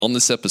On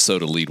this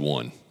episode of Lead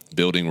One,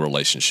 Building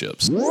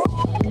Relationships.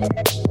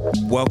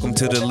 Welcome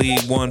to the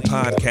Lead One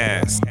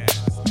podcast,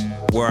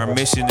 where our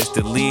mission is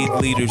to lead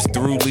leaders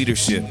through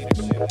leadership.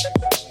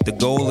 The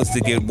goal is to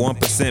get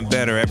 1%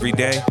 better every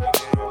day.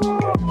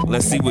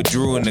 Let's see what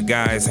Drew and the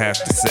guys have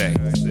to say.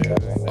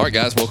 All right,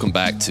 guys, welcome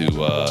back to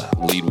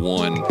Lead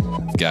One.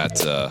 We've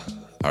got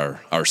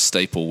our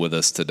staple with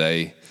us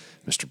today,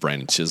 Mr.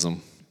 Brandon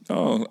Chisholm.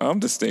 Oh, I'm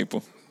the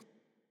staple.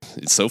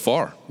 So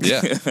far,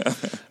 yeah.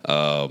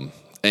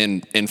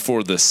 And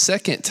for the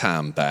second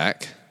time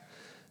back,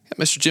 got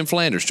Mr. Jim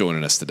Flanders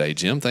joining us today.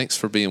 Jim, thanks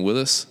for being with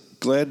us.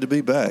 Glad to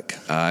be back.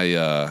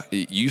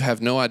 You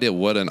have no idea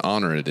what an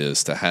honor it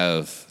is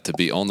to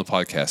be on the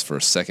podcast for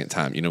a second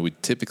time. You know, we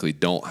typically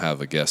don't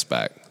have a guest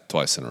back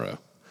twice in a row.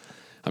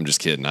 I'm just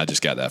kidding. I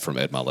just got that from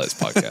Ed Milet's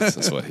podcast.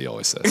 That's what he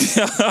always says.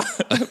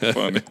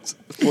 Funny.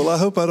 Well, I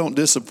hope I don't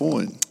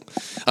disappoint.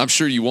 I'm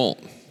sure you won't.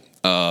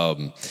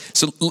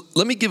 So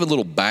let me give a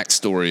little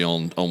backstory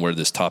on where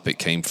this topic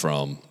came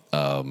from.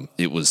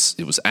 It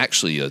was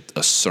actually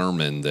a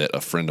sermon that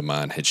a friend of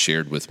mine had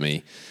shared with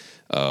me,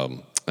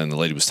 and the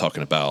lady was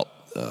talking about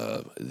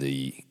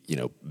the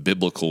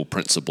biblical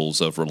principles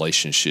of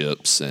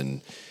relationships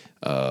and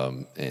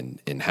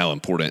how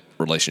important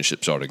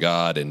relationships are to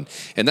God, and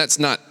that's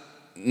not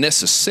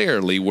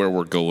necessarily where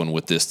we're going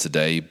with this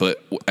today.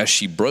 But as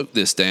she broke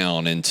this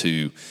down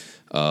into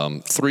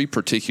three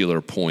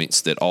particular points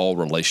that all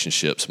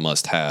relationships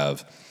must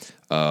have,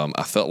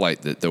 I felt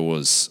like that there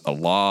was a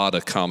lot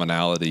of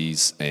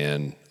commonalities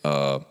and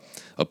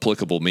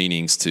applicable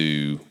meanings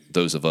to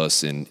those of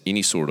us in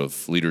any sort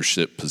of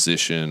leadership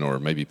position, or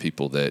maybe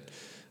people that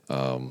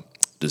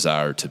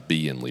desire to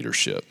be in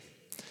leadership.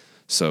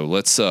 So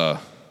let's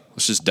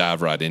just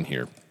dive right in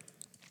here.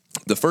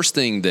 The first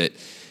thing that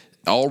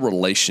all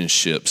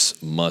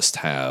relationships must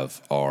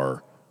have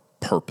are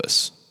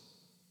purpose.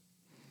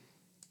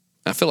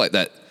 I feel like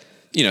that,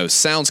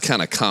 sounds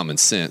kind of common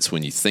sense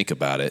when you think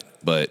about it,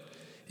 but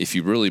if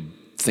you really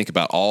think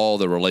about all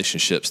the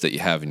relationships that you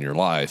have in your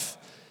life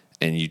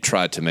and you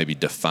try to maybe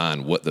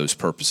define what those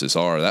purposes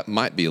are, that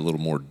might be a little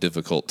more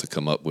difficult to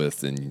come up with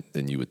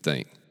than you would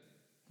think.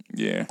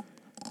 Yeah,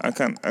 I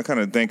kind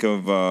of think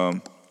of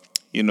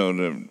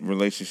the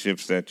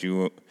relationships that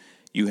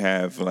you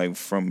have like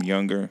from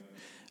younger.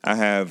 I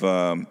have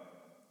a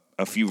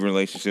few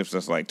relationships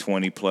that's like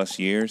 20 plus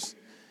years,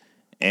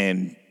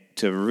 and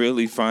to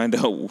really find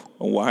out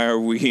why are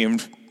we in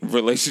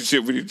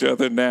relationship with each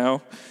other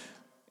now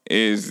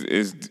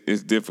is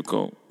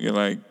difficult.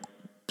 Like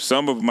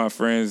some of my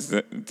friends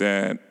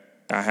that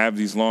I have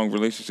these long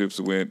relationships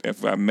with,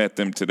 if I met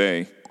them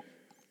today,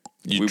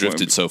 you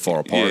drifted so far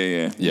apart.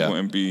 Yeah.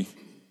 We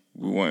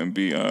wouldn't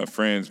be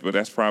friends, but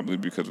that's probably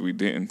because we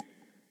didn't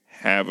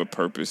have a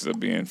purpose of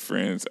being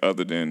friends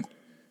other than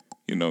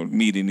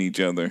meeting each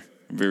other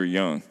very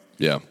young.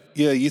 Yeah.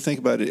 Yeah, you think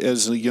about it,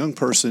 as a young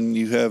person,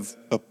 you have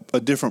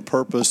a different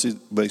purpose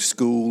by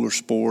school or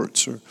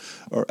sports or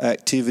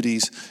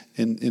activities.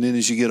 And then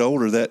as you get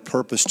older, that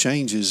purpose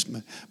changes.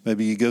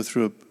 Maybe you go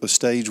through a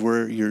stage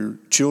where your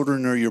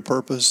children are your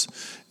purpose.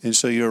 And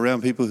so you're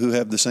around people who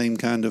have the same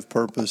kind of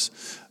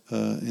purpose.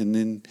 And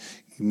then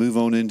you move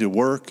on into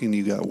work, and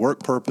you got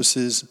work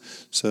purposes.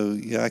 So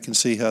yeah, I can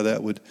see how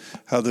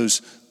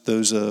those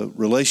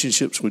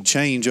relationships would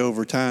change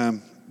over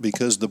time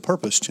because the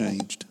purpose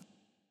changed.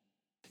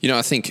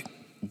 I think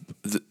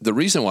the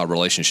reason why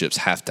relationships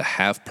have to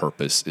have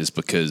purpose is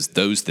because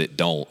those that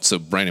don't. So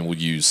Brandon, will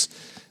use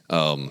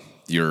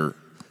your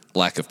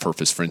lack of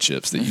purpose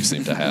friendships that you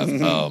seem to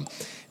have.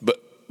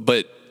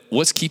 But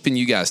what's keeping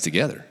you guys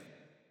together?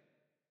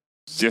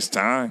 Just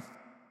time.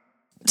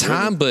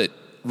 Time, really? But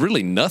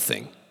really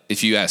nothing.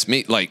 If you ask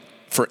me, like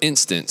for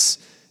instance,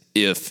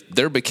 if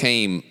there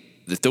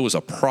was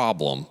a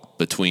problem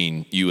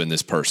between you and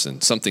this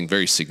person, something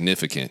very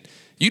significant,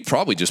 you'd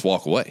probably just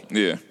walk away.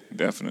 Yeah,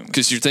 definitely.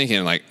 Because you're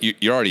thinking, like,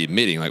 you're already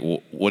admitting, like,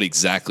 well, what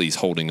exactly is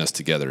holding us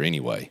together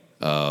anyway?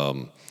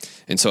 And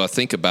so I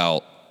think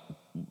about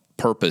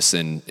purpose,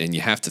 and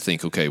you have to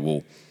think, okay,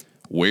 well,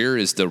 where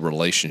is the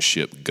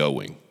relationship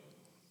going?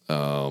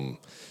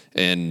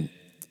 And,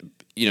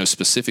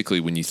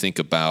 specifically when you think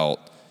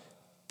about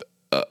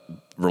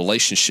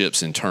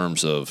relationships in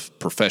terms of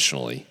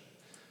professionally,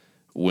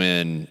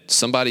 when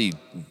somebody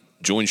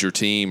joins your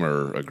team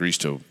or agrees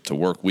to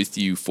work with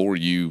you, for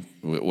you,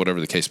 whatever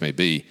the case may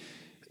be,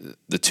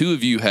 the two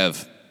of you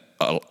have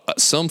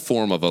some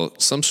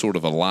sort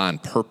of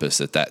aligned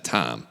purpose at that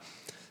time.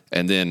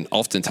 And then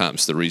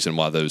oftentimes the reason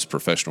why those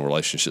professional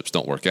relationships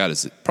don't work out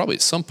is that probably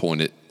at some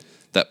point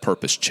that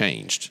purpose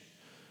changed.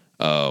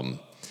 I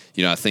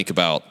think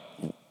about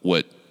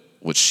what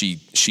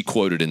she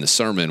quoted in the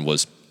sermon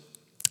was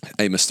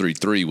Amos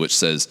 3:3, which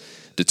says,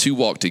 "The two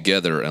walk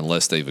together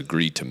unless they've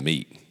agreed to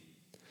meet."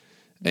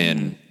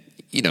 And,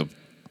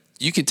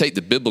 you can take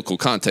the biblical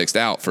context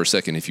out for a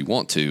second if you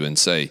want to and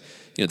say,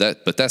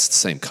 but that's the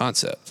same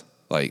concept.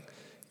 Like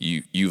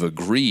you've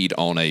agreed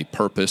on a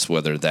purpose,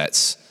 whether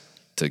that's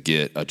to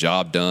get a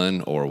job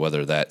done or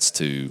whether that's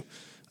to,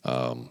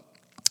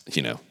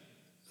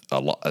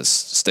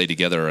 stay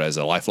together as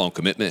a lifelong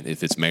commitment,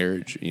 if it's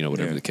marriage,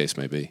 whatever the case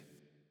may be.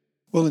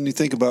 Well, and you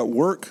think about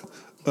work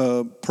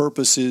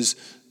purposes,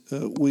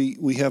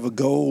 we have a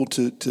goal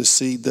to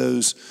see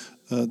those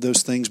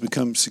things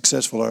become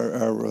successful,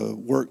 our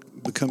work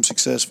become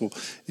successful.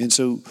 And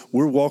so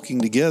we're walking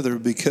together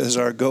because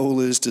our goal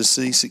is to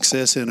see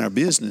success in our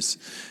business.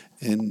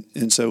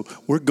 And so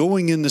we're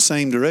going in the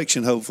same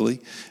direction,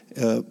 hopefully,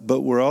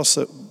 but we're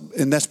also,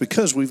 and that's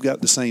because we've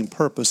got the same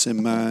purpose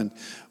in mind,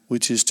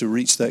 which is to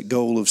reach that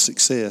goal of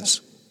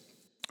success.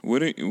 What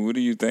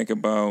do you think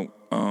about?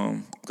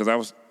 Because I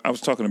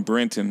was talking to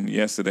Brenton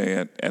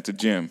yesterday at the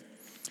gym,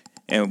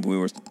 and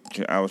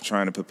I was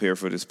trying to prepare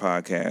for this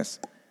podcast,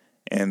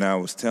 and I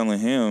was telling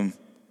him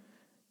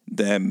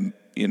that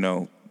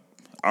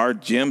our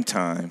gym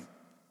time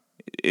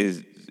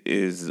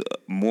is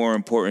more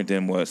important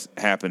than what's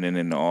happening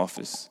in the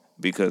office,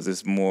 because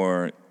it's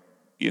more,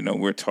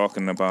 we're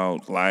talking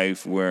about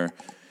life where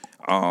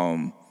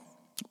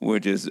we're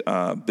just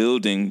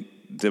building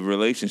the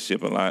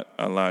relationship a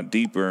lot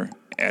deeper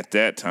at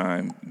that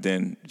time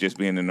than just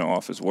being in the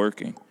office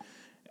working.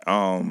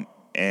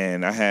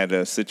 And I had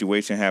a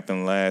situation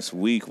happen last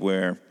week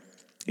where,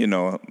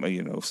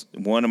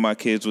 one of my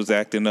kids was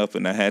acting up,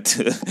 and I had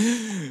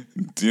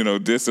to,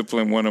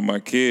 discipline one of my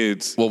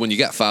kids. Well, when you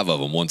got 5 of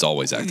them, one's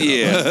always acting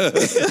up.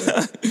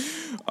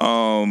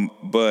 Yeah.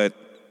 But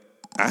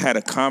I had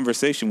a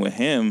conversation with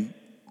him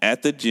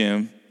at the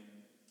gym.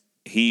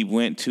 He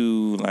went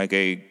to like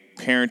a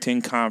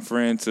parenting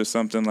conference or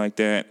something like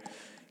that.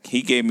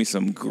 He gave me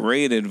some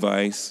great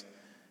advice,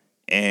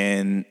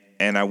 and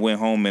I went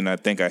home, and I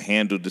think I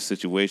handled the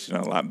situation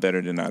a lot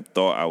better than I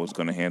thought I was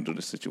going to handle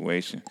the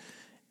situation.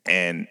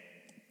 And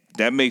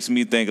that makes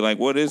me think, like,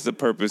 what is the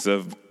purpose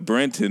of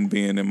Brenton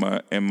being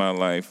in my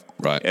life?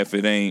 Right. If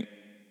it ain't,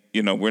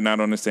 we're not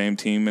on the same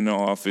team in the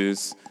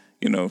office.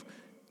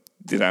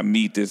 Did I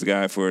meet this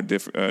guy for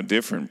a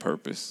different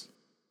purpose?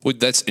 Well,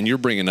 and you're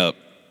bringing up,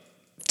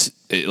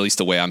 at least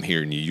the way I'm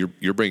hearing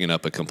you're bringing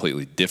up a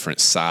completely different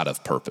side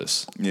of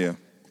purpose. Yeah.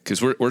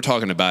 Because we're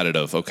talking about it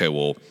of, okay,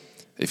 well,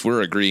 if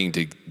we're agreeing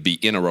to be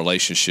in a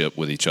relationship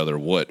with each other,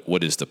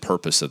 what is the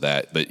purpose of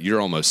that? But you're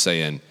almost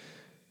saying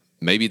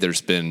maybe there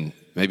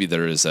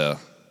is a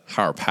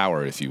higher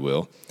power, if you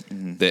will,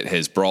 that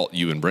has brought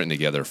you and Brenton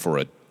together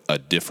for a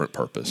different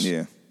purpose.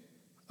 Yeah.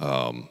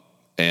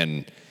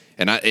 And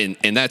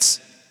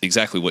that's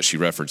exactly what she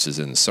references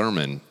in the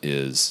sermon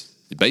is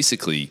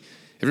basically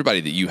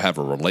everybody that you have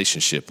a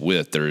relationship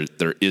with,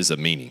 there is a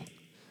meaning.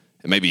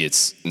 And maybe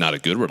it's not a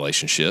good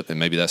relationship, and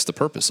maybe that's the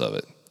purpose of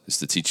it, is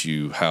to teach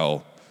you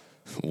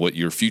what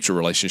your future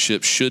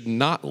relationship should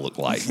not look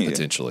like,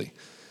 potentially.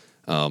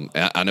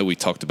 I know we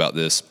talked about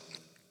this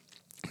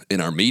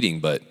in our meeting,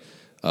 but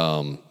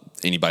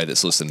anybody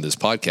that's listened to this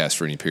podcast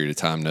for any period of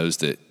time knows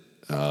that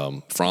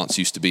France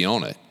used to be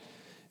on it.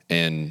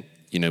 And,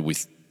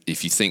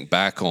 if you think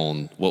back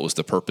on what was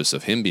the purpose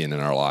of him being in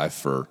our life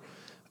for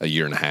a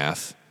year and a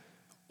half,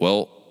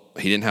 well,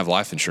 he didn't have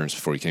life insurance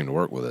before he came to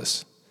work with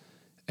us.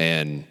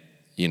 And,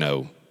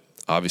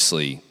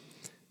 obviously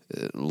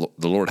the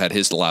Lord had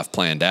his life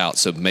planned out.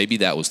 So maybe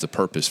that was the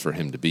purpose for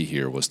him to be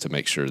here, was to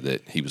make sure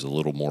that he was a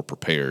little more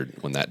prepared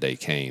when that day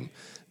came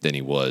than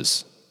he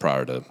was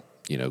prior to,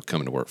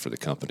 coming to work for the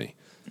company.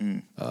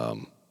 Kind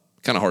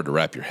of hard to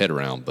wrap your head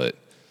around, but,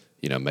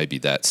 maybe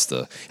that's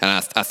and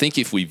I think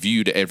if we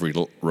viewed every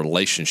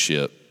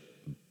relationship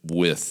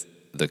with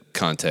the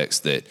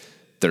context that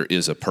there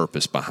is a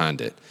purpose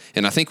behind it.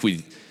 And I think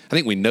we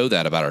know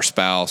that about our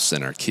spouse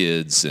and our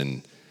kids,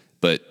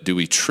 but do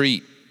we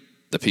treat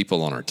the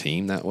people on our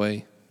team that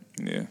way?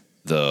 Yeah.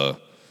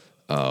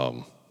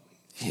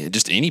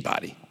 Just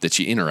anybody that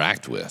you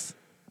interact with.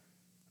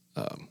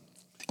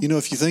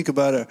 If you think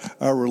about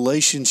our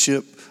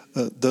relationship,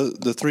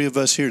 the three of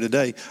us here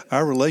today,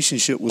 our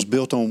relationship was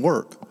built on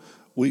work.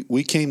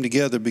 We came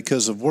together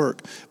because of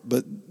work,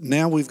 but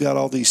now we've got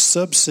all these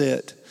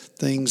subset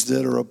things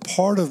that are a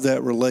part of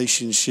that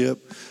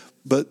relationship,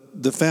 but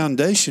the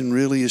foundation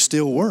really is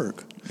still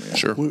work. Yeah.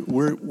 Sure.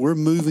 We're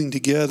moving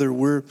together.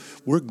 We're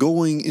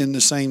going in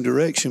the same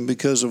direction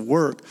because of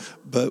work,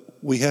 but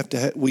we get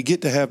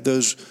to have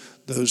those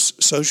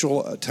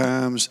social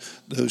times,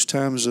 those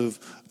times of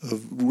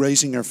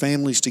raising our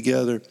families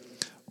together.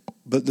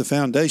 But the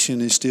foundation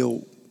is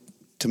still,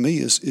 to me,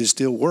 is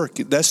still work.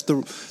 That's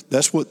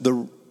what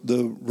the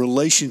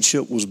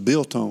relationship was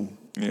built on.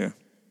 Yeah.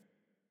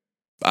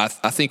 I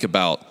think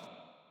about,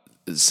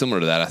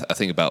 similar to that, I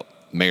think about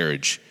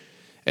marriage.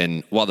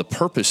 And while the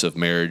purpose of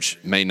marriage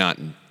may not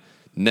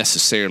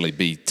necessarily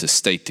be to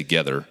stay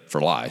together for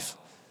life,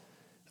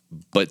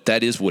 but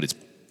that's what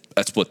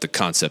the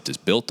concept is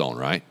built on,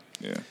 right?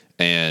 Yeah.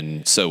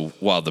 And so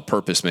while the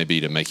purpose may be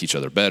to make each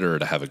other better,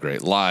 to have a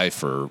great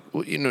life, or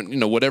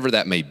whatever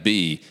that may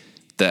be,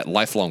 that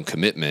lifelong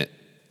commitment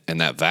and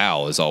that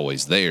vow is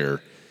always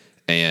there.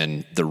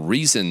 And the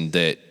reason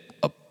that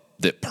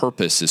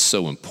purpose is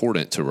so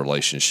important to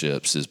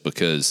relationships is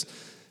because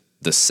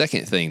the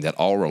second thing that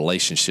all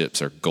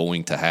relationships are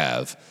going to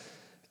have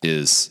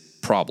is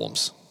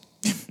problems.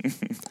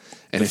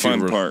 And the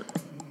fun part.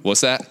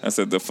 What's that? I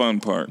said the fun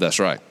part. That's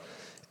right.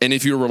 And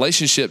if your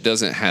relationship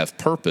doesn't have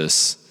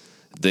purpose,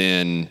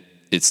 then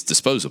it's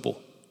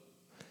disposable.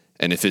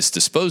 And if it's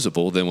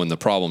disposable, then when the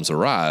problems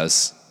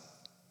arise,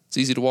 it's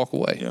easy to walk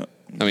away. Yeah.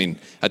 I mean,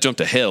 I jumped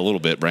ahead a little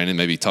bit, Brandon,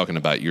 maybe talking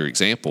about your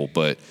example,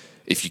 but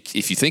if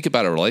you think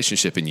about a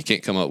relationship and you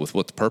can't come up with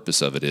what the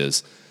purpose of it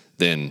is,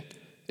 then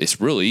it's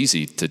really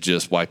easy to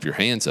just wipe your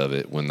hands of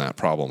it when that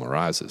problem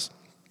arises.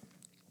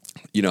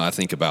 You know, I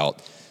think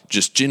about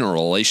just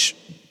generationally.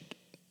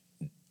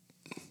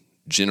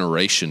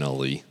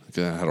 I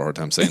had a hard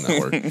time saying that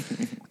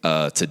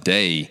word.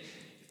 Today,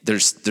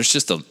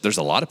 there's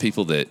a lot of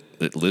people that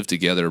live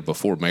together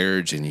before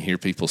marriage, and you hear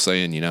people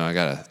saying, you know, I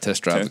got to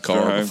test drive the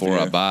car before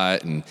I buy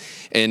it,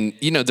 and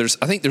you know,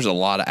 I think there's a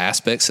lot of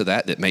aspects of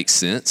that make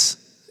sense.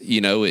 You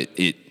know,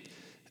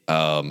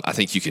 I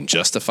think you can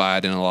justify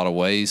it in a lot of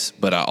ways,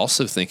 but I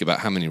also think about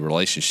how many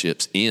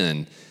relationships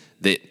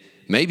that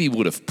maybe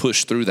would have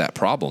pushed through that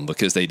problem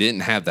because they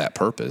didn't have that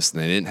purpose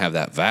and they didn't have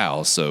that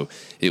vow. So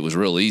it was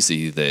real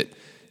easy that,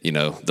 you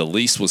know, the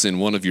lease was in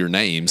one of your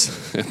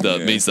names.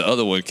 That means the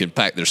other one can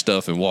pack their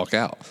stuff and walk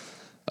out.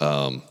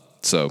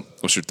 So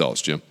what's your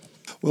thoughts, Jim?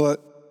 Well,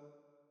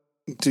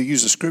 to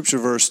use a scripture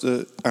verse,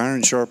 the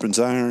iron sharpens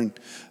iron.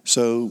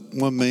 So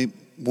one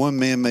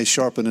man may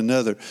sharpen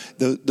another.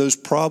 Those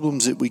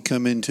problems that we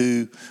come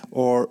into,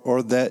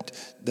 or that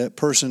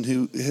person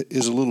who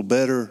is a little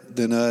better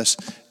than us,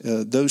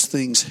 those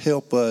things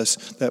help us.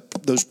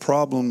 Those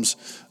problems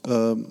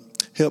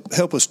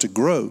help us to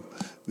grow,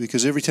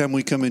 because every time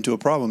we come into a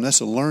problem, that's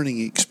a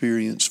learning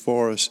experience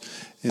for us.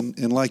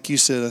 And like you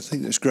said, I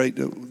think that's great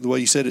the way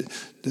you said it.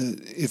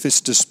 If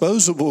it's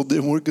disposable,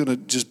 then we're going to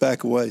just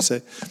back away,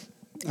 say,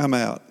 "I'm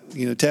out."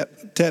 You know,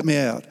 tap me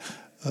out.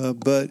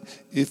 But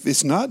if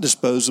it's not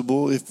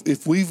disposable,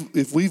 if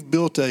we've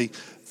built a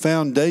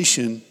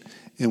foundation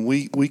and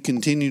we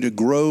continue to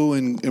grow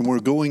and we're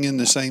going in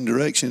the same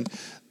direction,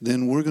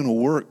 then we're going to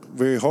work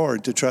very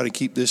hard to try to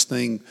keep this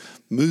thing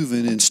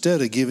moving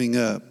instead of giving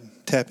up,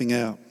 tapping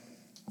out.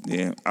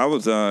 Yeah, I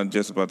was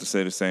just about to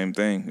say the same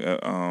thing.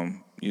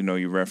 You know,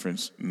 you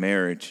referenced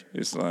marriage.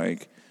 It's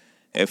like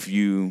if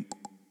you're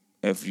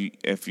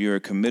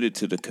committed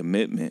to the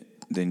commitment,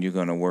 then you're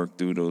going to work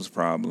through those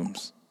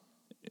problems.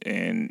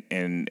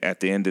 And at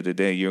the end of the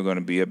day, you're going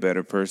to be a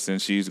better person.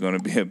 She's going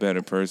to be a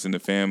better person. The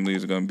family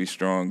is going to be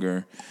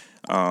stronger.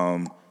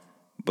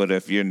 But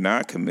if you're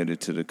not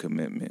committed to the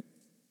commitment,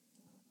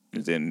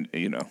 then,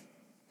 you know,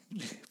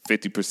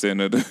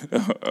 50%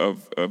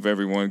 of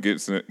everyone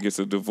gets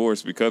a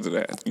divorce because of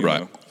that. You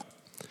know?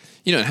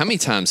 You know, how many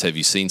times have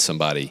you seen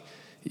somebody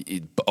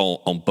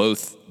on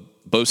both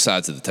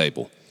sides of the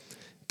table,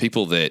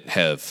 people that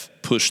have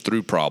pushed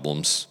through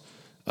problems?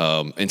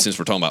 And since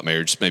we're talking about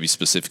marriage, maybe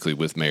specifically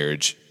with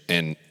marriage,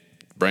 and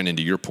Brandon,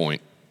 to your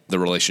point, the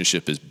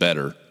relationship is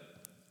better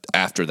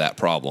after that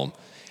problem,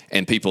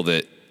 and people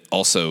that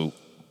also,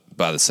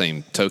 by the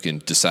same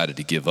token, decided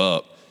to give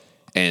up,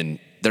 and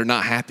they're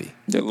not happy.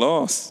 They're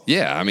lost.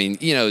 Yeah, I mean,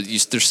 you know,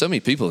 there's so many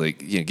people that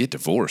get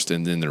divorced,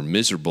 and then they're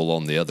miserable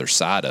on the other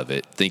side of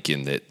it,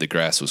 thinking that the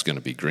grass was going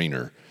to be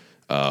greener.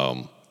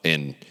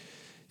 And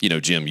you know,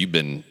 Jim, you've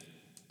been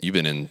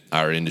in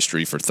our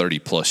industry for 30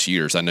 plus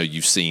years. I know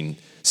you've seen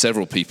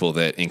several people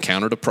that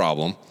encountered a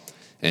problem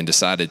and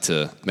decided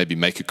to maybe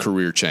make a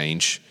career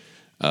change,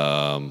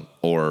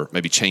 or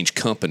maybe change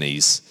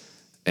companies,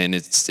 and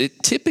it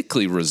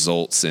typically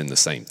results in the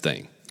same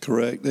thing.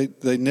 Correct.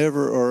 They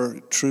never are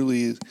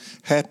truly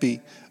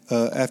happy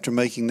after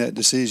making that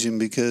decision,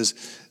 because,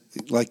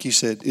 like you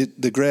said,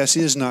 the grass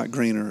is not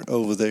greener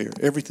over there.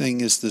 Everything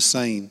is the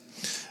same.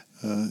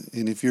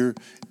 And if you're,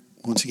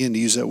 once again, to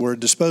use that word,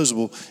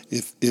 disposable,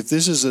 if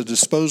this is a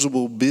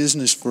disposable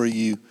business for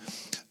you,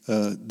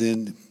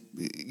 then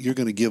you're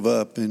going to give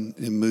up and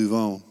move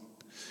on.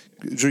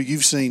 Drew,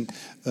 you've seen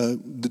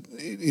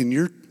in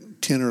your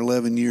 10 or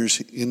 11 years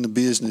in the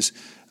business,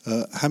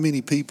 how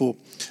many people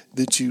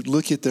that you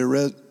look at their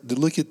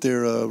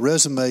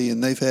resume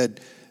and they've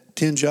had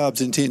 10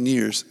 jobs in 10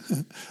 years.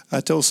 I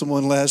told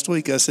someone last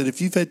week, I said,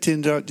 if you've had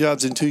 10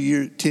 jobs in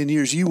 10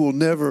 years, you will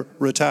never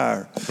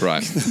retire.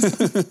 Right.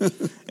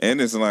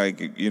 And it's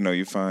like, you know,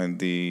 you find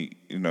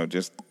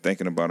just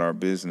thinking about our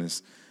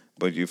business,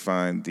 but you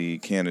find the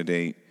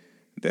candidate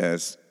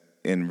that's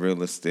in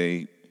real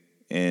estate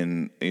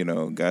and, you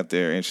know, got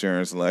their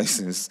insurance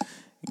license,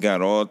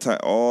 got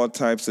all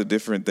types of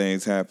different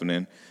things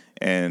happening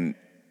and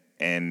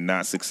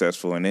not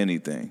successful in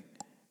anything.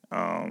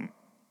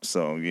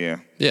 So, yeah.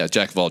 Yeah,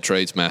 jack of all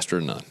trades, master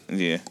of none.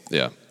 Yeah.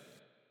 Yeah.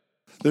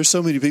 There's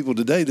so many people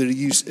today that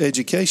use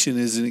education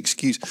as an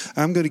excuse.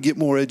 I'm going to get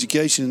more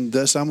education,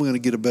 thus I'm going to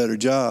get a better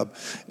job.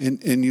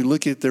 And you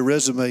look at their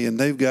resume and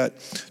they've got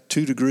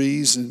 2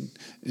 degrees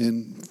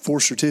and 4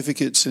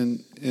 certificates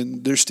and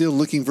they're still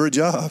looking for a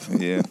job.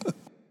 Yeah.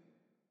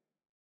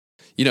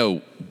 You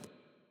know,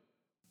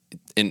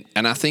 and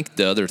I think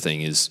the other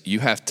thing is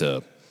you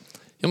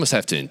almost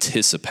have to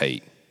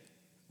anticipate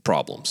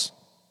problems.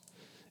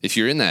 if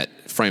you're in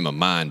that frame of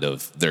mind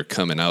of they're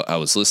coming out, I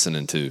was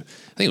listening to,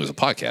 I think it was a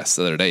podcast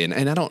the other day, and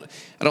I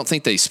don't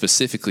think they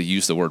specifically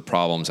used the word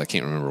problems. I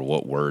can't remember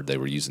what word they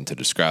were using to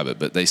describe it,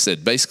 but they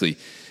said basically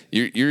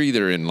you're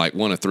either in like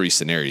one of three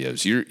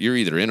scenarios. You're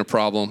either in a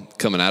problem,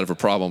 coming out of a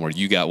problem, or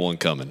you got one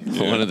coming.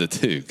 Yeah. One of the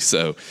two.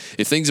 So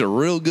if things are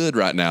real good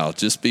right now,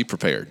 just be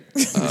prepared.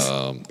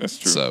 That's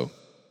true. So,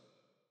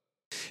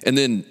 and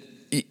then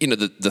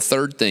the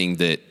third thing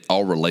that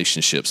all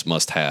relationships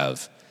must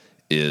have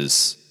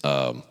is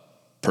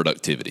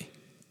productivity.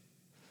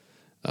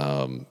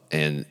 And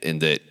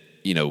that,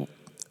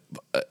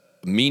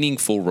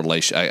 meaningful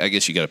I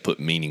guess you got to put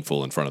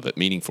meaningful in front of it.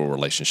 Meaningful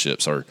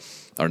relationships are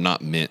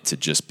not meant to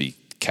just be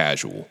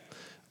casual.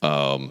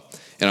 And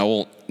I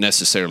won't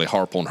necessarily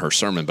harp on her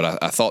sermon,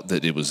 but I thought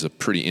that it was a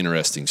pretty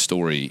interesting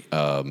story.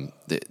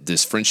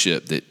 This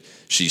friendship that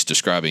she's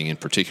describing in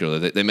particular,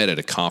 they met at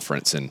a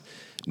conference in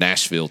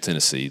Nashville,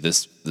 Tennessee.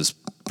 This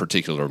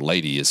particular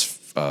lady is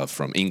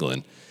from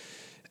England,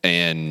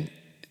 and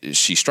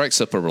she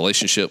strikes up a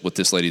relationship with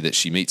this lady that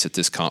she meets at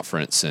this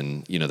conference,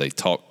 and they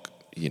talk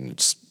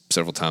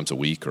several times a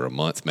week or a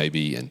month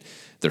maybe, and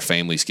their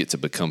families get to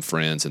become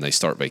friends, and they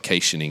start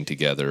vacationing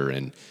together.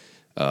 And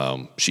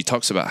she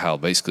talks about how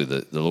basically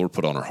the Lord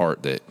put on her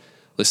heart that,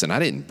 listen, I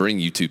didn't bring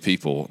you two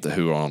people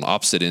who are on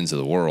opposite ends of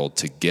the world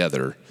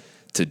together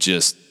to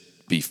just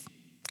be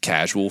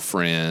casual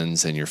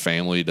friends and your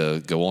family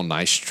to go on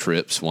nice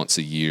trips once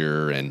a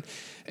year. And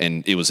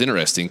it was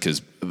interesting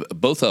because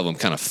both of them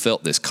kind of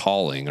felt this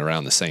calling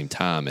around the same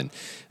time. And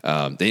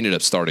they ended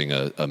up starting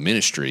a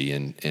ministry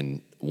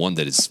and one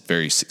that is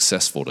very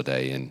successful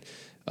today. And,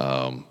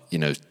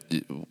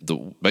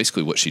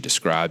 basically what she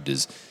described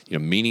is,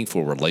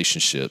 meaningful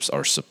relationships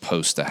are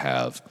supposed to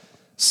have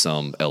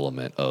some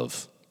element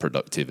of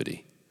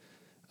productivity.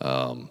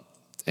 And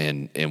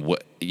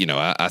what,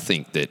 I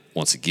think that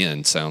once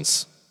again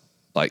sounds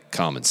like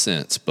common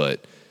sense,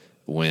 but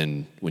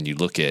when you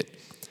look at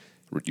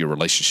your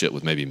relationship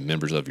with maybe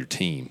members of your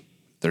team,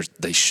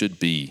 they should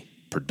be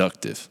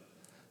productive.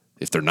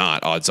 If they're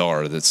not, odds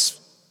are it's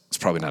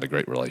probably not a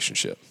great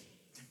relationship.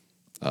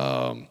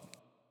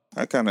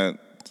 I kind of,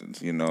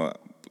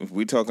 if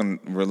we talking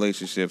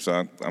relationships,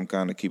 I'm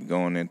kind of keep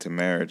going into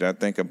marriage. I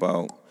think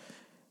about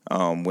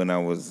when I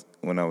was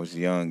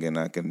young and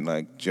I could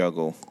like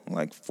juggle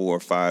like 4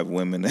 or 5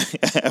 women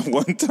at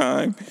one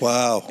time.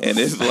 Wow! And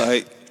it's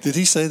like, did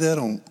he say that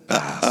on?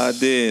 I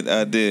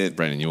did.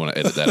 Brandon, you want to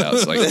edit that out?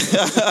 It's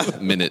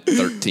like minute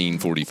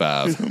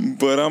 13:45.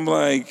 But I'm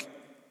like,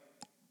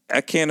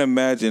 I can't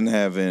imagine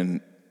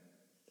having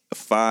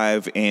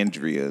 5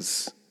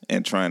 Andreas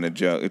and trying to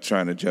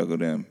juggle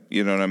them.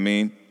 You know what I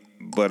mean?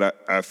 But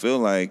I feel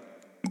like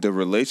the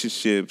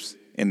relationships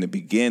in the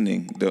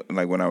beginning,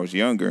 like when I was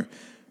younger,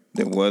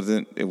 it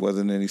wasn't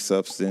any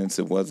substance,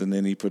 it wasn't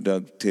any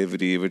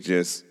productivity. It was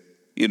just,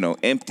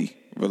 empty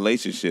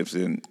relationships,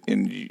 and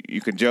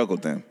you could juggle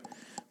them.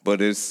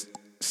 But it's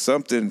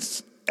something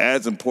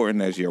as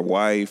important as your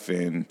wife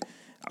and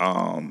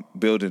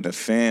building a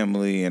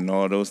family and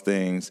all those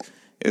things.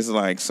 It's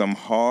like some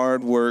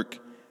hard work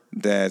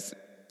that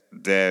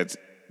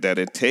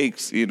it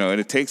takes,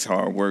 it takes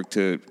hard work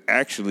to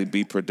actually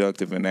be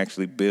productive and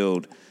actually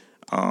build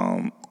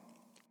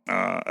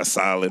a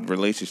solid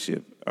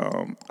relationship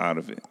out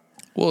of it.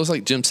 Well, it's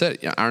like Jim said,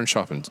 iron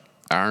sharpens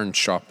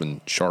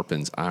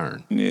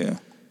iron. Yeah.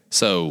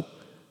 So,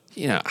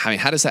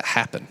 how does that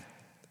happen?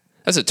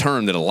 That's a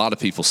term that a lot of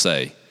people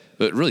say,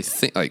 but really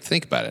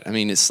think about it. I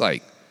mean, it's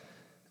like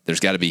there's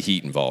got to be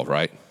heat involved,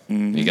 right?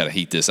 Mm-hmm. You got to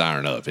heat this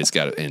iron up. It's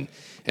got to,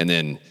 and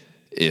then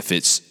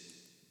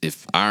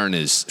if iron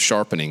is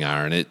sharpening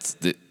iron,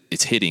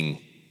 it's hitting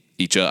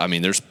each other. I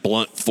mean, there's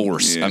blunt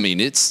force. Yeah. I mean,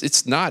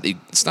 it's not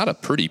a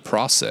pretty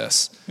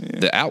process. Yeah.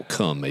 The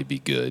outcome may be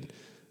good.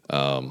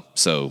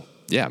 So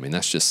yeah, I mean,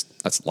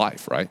 that's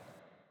life, right?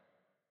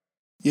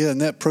 Yeah,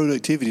 and that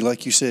productivity,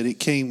 like you said, it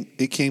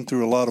came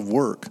through a lot of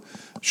work.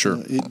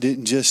 Sure. It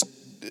didn't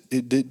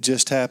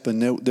just happen.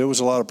 There was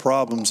a lot of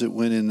problems that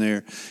went in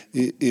there.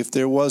 If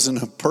there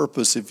wasn't a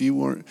purpose, if you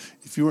weren't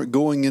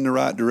going in the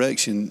right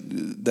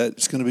direction,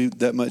 that's going to be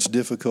that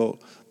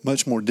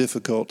much more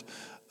difficult.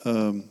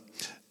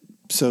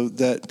 So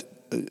that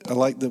I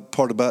like the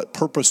part about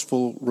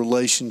purposeful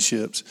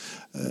relationships,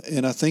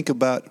 and I think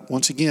about,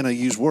 once again, I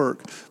use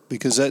work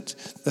because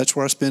that's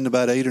where I spend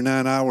about 8 or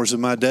 9 hours of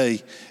my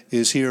day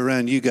is here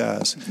around you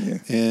guys, yeah.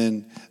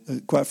 And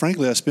quite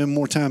frankly, I spend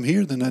more time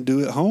here than I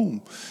do at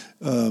home.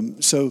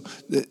 So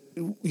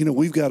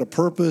we've got a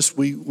purpose.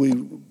 We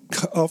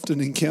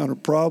often encounter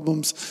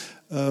problems,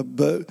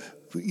 but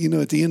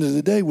at the end of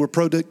the day, we're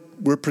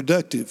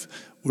productive.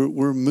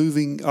 We're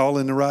moving all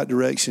in the right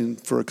direction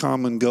for a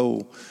common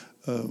goal.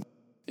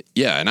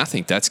 Yeah, and I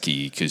think that's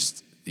key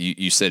because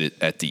you said it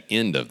at the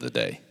end of the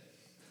day.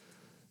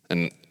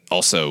 And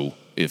also,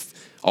 if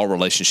all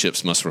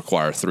relationships must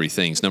require 3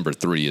 things, number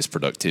 3 is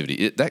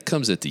productivity. That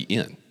comes at the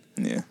end.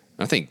 Yeah.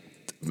 I think,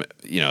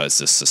 as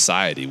a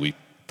society, we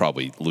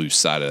probably lose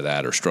sight of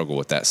that or struggle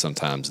with that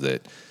sometimes,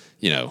 that,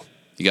 you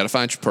got to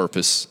find your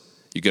purpose.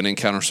 You're going to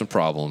encounter some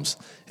problems,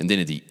 and then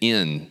at the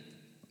end,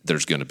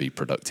 there's going to be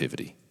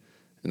productivity.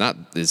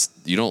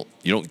 You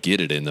don't get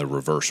it in the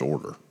reverse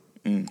order.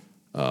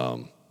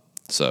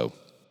 So,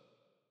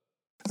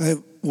 I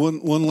have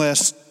one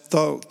last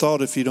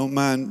thought, if you don't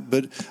mind.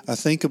 But I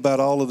think about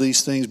all of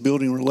these things,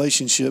 building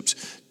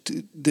relationships,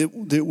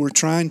 that we're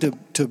trying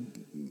to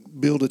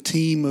build a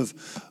team of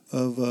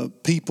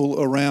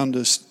people around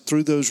us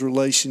through those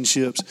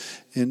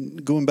relationships.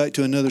 And going back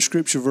to another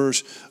scripture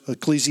verse,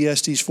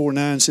 Ecclesiastes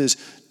 4:9 says,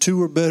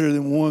 2 are better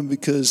than one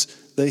because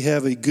they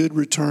have a good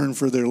return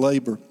for their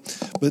labor.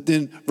 But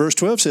then verse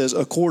 12 says,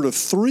 a cord of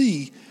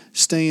 3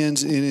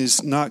 stands and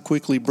is not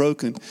quickly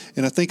broken.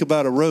 And I think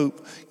about a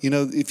rope.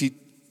 If you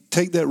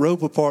take that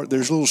rope apart,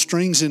 there's little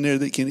strings in there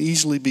that can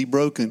easily be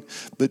broken.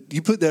 But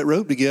you put that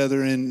rope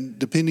together, and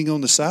depending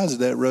on the size of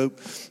that rope,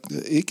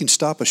 it can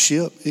stop a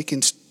ship. It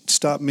can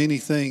stop many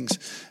things.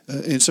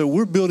 And so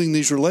we're building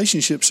these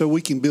relationships so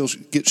we can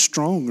get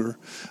stronger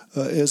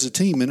as a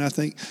team. And I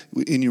think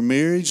in your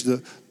marriage,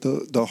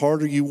 the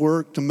harder you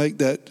work to make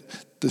that,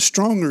 the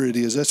stronger it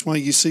is. That's why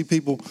you see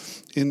people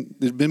that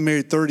have been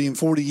married 30 and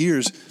 40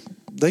 years,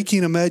 they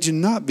can't imagine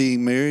not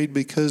being married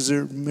because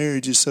their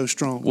marriage is so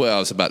strong. Well, I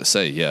was about to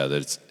say,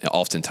 that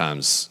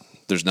oftentimes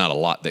there's not a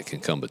lot that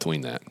can come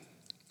between that.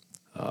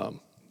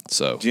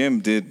 So Jim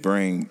did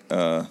bring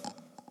a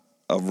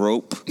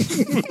rope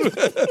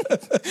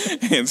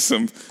and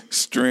some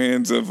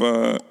strands of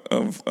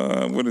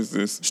what is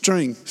this?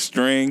 String.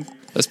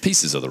 That's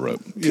pieces of the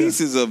rope.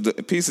 Pieces of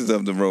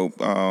the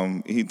rope.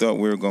 He thought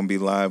we were going to be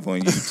live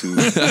on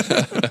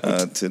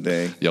YouTube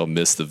today. Y'all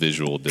missed the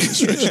visual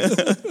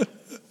demonstration.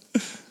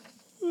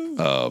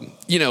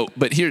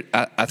 But here,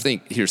 I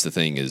think here's the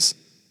thing is,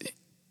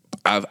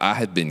 I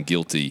had been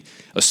guilty,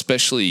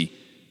 especially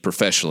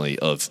professionally,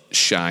 of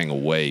shying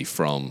away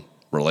from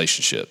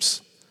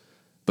relationships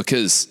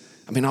because,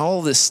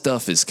 all this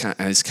stuff is kind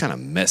of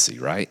messy,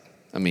 right?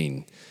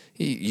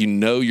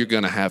 You're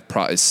going to have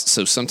problems.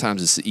 So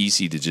sometimes it's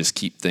easy to just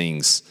keep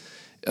things,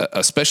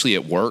 especially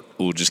at work,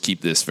 we'll just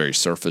keep this very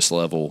surface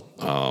level.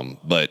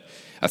 But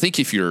I think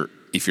if you're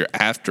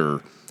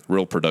after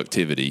real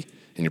productivity,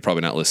 and you're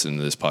probably not listening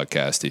to this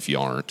podcast if you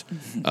aren't,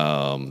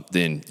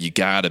 then you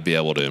got to be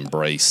able to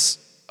embrace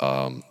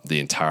the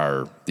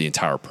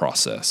entire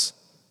process.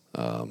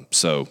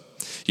 So,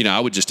 I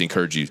would just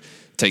encourage you,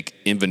 take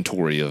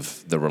inventory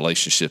of the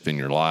relationship in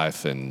your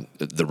life and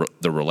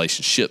the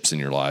relationships in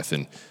your life,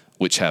 and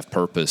which have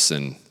purpose.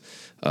 And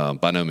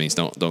by no means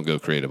don't go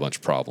create a bunch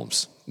of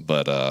problems,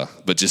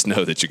 but just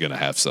know that you're going to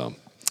have some,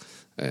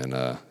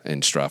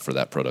 and strive for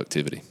that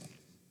productivity.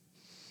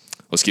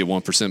 Let's get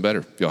 1%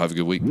 better. Y'all have a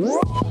good week. If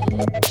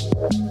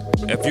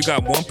you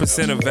got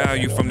 1% of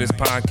value from this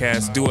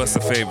podcast, do us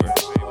a favor.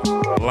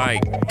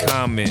 Like,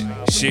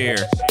 comment, share,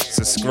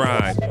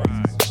 subscribe.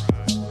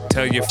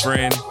 Tell your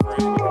friend,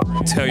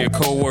 tell your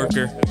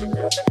coworker.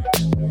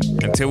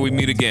 Until we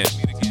meet again.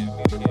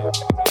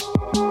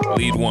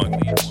 Lead one.